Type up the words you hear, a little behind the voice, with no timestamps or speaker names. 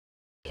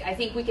I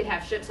think we could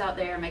have ships out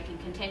there making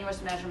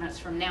continuous measurements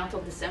from now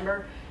till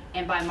December,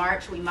 and by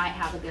March we might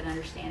have a good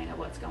understanding of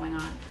what's going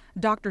on.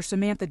 Dr.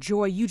 Samantha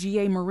Joye,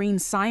 UGA Marine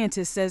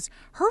Scientist, says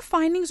her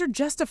findings are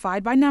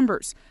justified by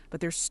numbers,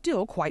 but they're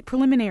still quite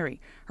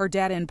preliminary. Her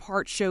data in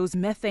part shows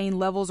methane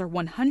levels are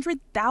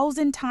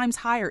 100,000 times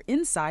higher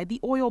inside the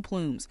oil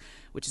plumes,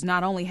 which is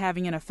not only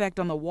having an effect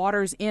on the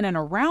waters in and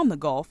around the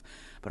Gulf,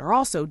 but are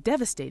also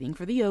devastating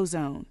for the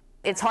ozone.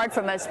 It's hard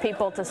for most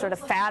people to sort of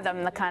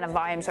fathom the kind of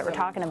volumes that we're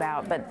talking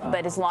about,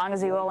 but as long as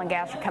the oil and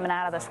gas are coming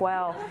out of this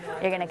well,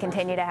 you're going to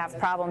continue to have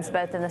problems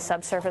both in the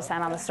subsurface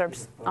and on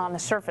the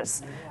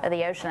surface of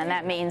the ocean, and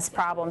that means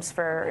problems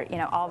for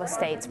all the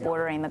states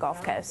bordering the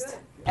Gulf Coast.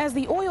 As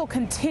the oil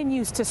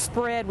continues to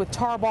spread with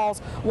tar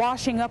balls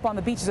washing up on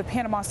the beaches of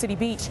Panama City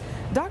Beach,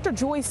 Dr.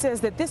 Joye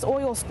says that this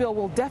oil spill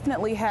will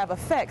definitely have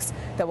effects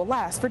that will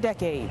last for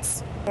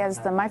decades. As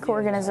the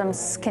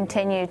microorganisms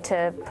continue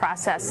to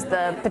process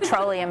the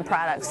petroleum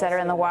products that are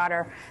in the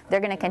water,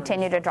 they're going to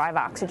continue to drive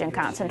oxygen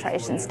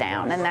concentrations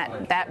down, and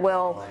that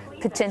will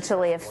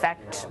potentially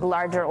affect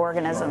larger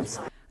organisms.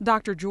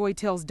 Dr. Joye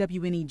tells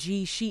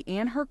WNEG she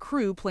and her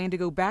crew plan to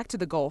go back to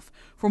the Gulf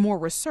for more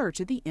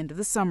research at the end of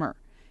the summer.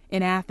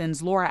 In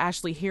Athens, Laura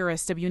Ashley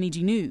Harris,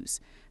 WNEG News,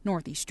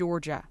 Northeast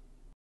Georgia.